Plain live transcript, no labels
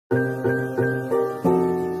Hello,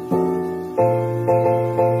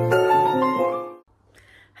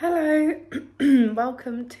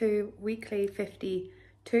 welcome to weekly 53.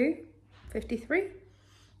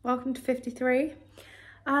 Welcome to 53.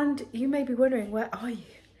 And you may be wondering, where are you?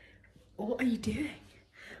 What are you doing?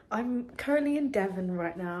 I'm currently in Devon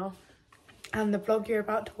right now, and the vlog you're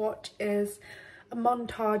about to watch is a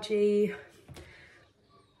montagey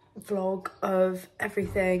vlog of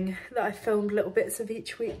everything that I filmed, little bits of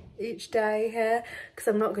each day here, because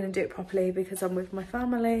I'm not going to do it properly because I'm with my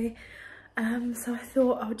family. So I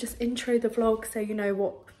thought I would just intro the vlog so you know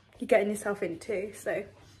what you're getting yourself into. So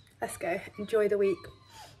let's go, enjoy the week.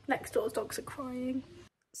 Next door's dogs are crying.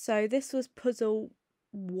 So this was puzzle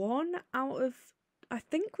 1 out of, I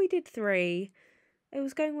think we did 3. It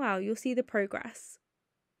was going well. You'll see the progress.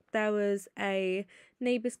 There was a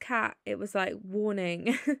neighbour's cat. It was like,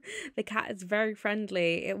 warning, the cat is very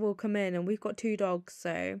friendly. It will come in, and we've got 2 dogs,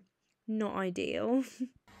 so not ideal.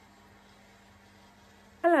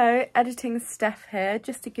 Hello, editing Steph here,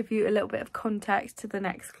 just to give you a little bit of context to the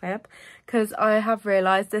next clip, because I have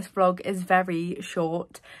realised this vlog is very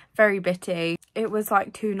short, very bitty. It was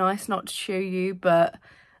like too nice not to show you, but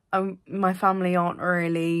my family aren't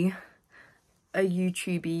really a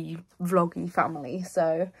YouTubey vloggy family,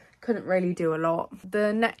 so couldn't really do a lot.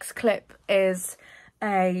 The next clip is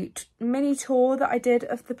a mini tour that I did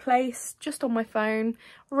of the place just on my phone,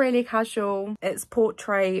 really casual. It's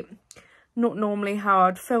portrait, not normally how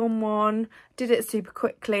I'd film one. Did it super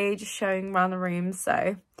quickly, just showing around the room,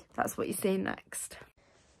 so that's what you see next.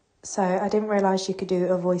 So I didn't realise you could do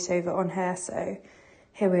a voiceover on here, so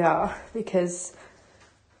here we are, because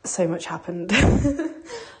so much happened.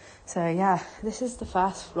 So yeah, this is the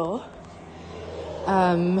first floor.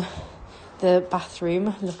 The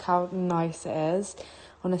bathroom, look how nice it is.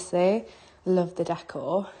 Honestly, love the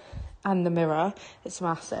decor and the mirror, it's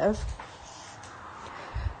massive.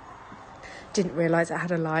 Didn't realise it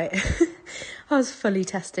had a light. I was fully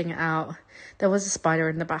testing it out. There was a spider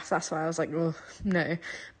in the bath, that's why I was like, oh no,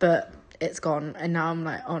 but it's gone, and now I'm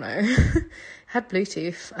like, oh no. It had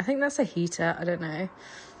Bluetooth. I think that's a heater, I don't know.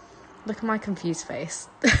 Look at my confused face.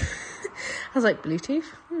 I was like, Bluetooth?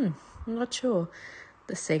 I'm not sure.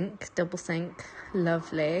 The sink, double sink,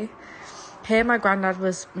 lovely. Here my granddad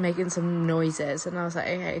was making some noises, and I was like,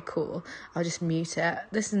 okay, cool, I'll just mute it.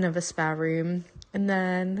 This is another spare room, and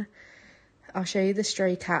then I'll show you the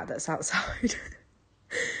stray cat that's outside.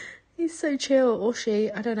 He's so chill, or she,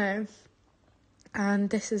 I don't know. And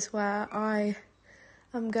this is where I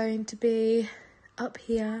am going to be, up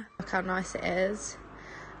here. Look how nice it is.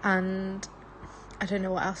 And I don't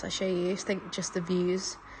know what else I show you. I think just the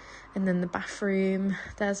views. And then the bathroom.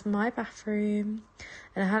 There's my bathroom.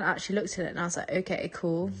 And I hadn't actually looked at it, and I was like, okay,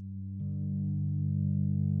 cool.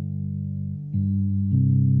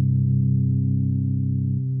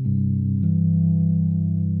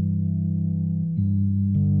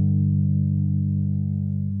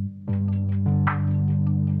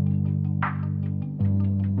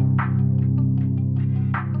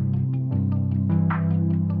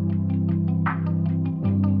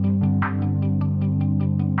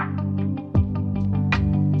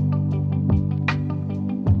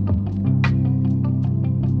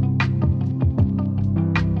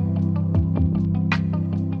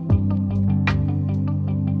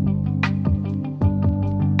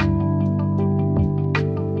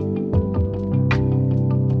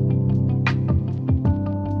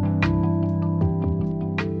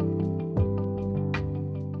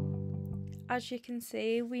 As you can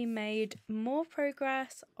see, we made more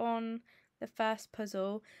progress on the first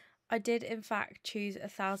puzzle. I did in fact choose a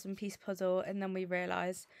 1,000-piece puzzle, and then we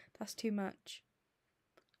realised that's too much.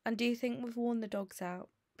 And do you think we've worn the dogs out?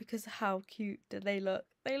 Because how cute do they look?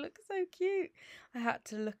 They look so cute. I had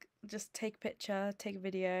to just take a picture, take a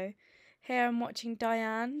video. Here I'm watching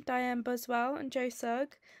Diane Buswell and Joe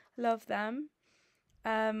Sugg. Love them.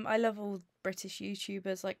 I love all British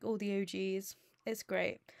YouTubers, like all the OGs. It's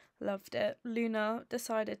great. Loved it. Luna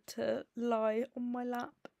decided to lie on my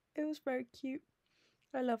lap. It was very cute.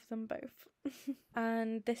 I love them both.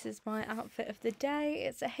 And this is my outfit of the day.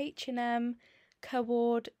 It's a H&M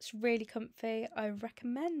cord. It's really comfy. I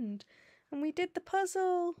recommend. And we did the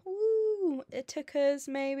puzzle. Woo! It took us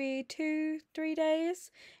maybe 2-3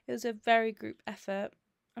 days. It was a very group effort.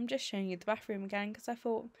 I'm just showing you the bathroom again because I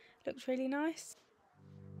thought it looked really nice.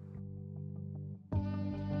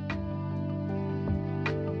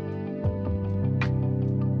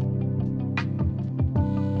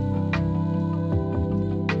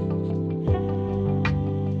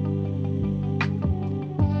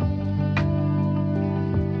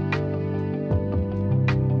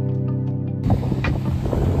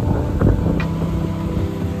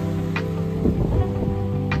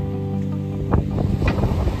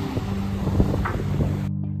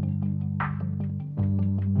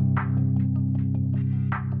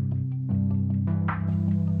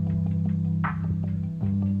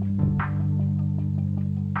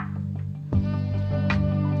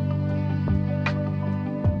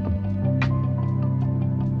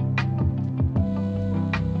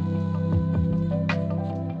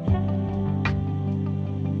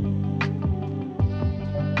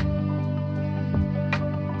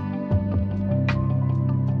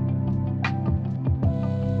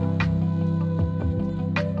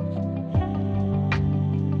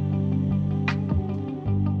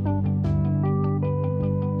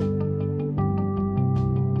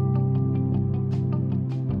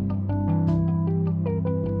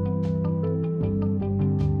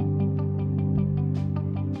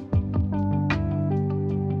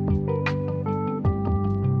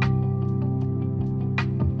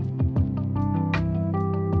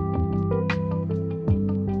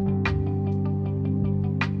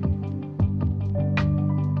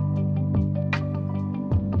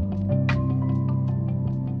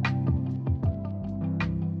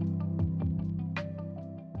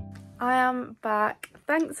 I am back.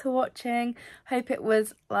 Thanks for watching. Hope it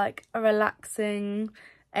was like a relaxing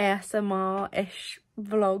ASMR-ish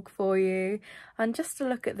vlog for you, and just to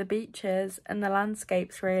look at the beaches and the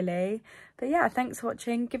landscapes really. But yeah, thanks for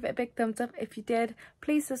watching. Give it a big thumbs up if you did.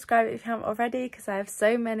 Please subscribe if you haven't already, because I have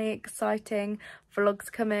so many exciting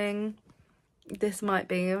vlogs coming. This might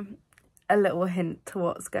be a little hint to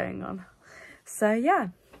what's going on. So yeah,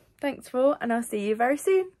 thanks for all, and I'll see you very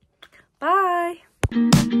soon. Bye.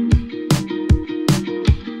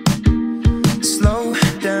 Slow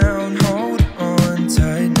down, hold on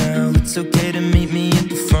tight now. It's okay to meet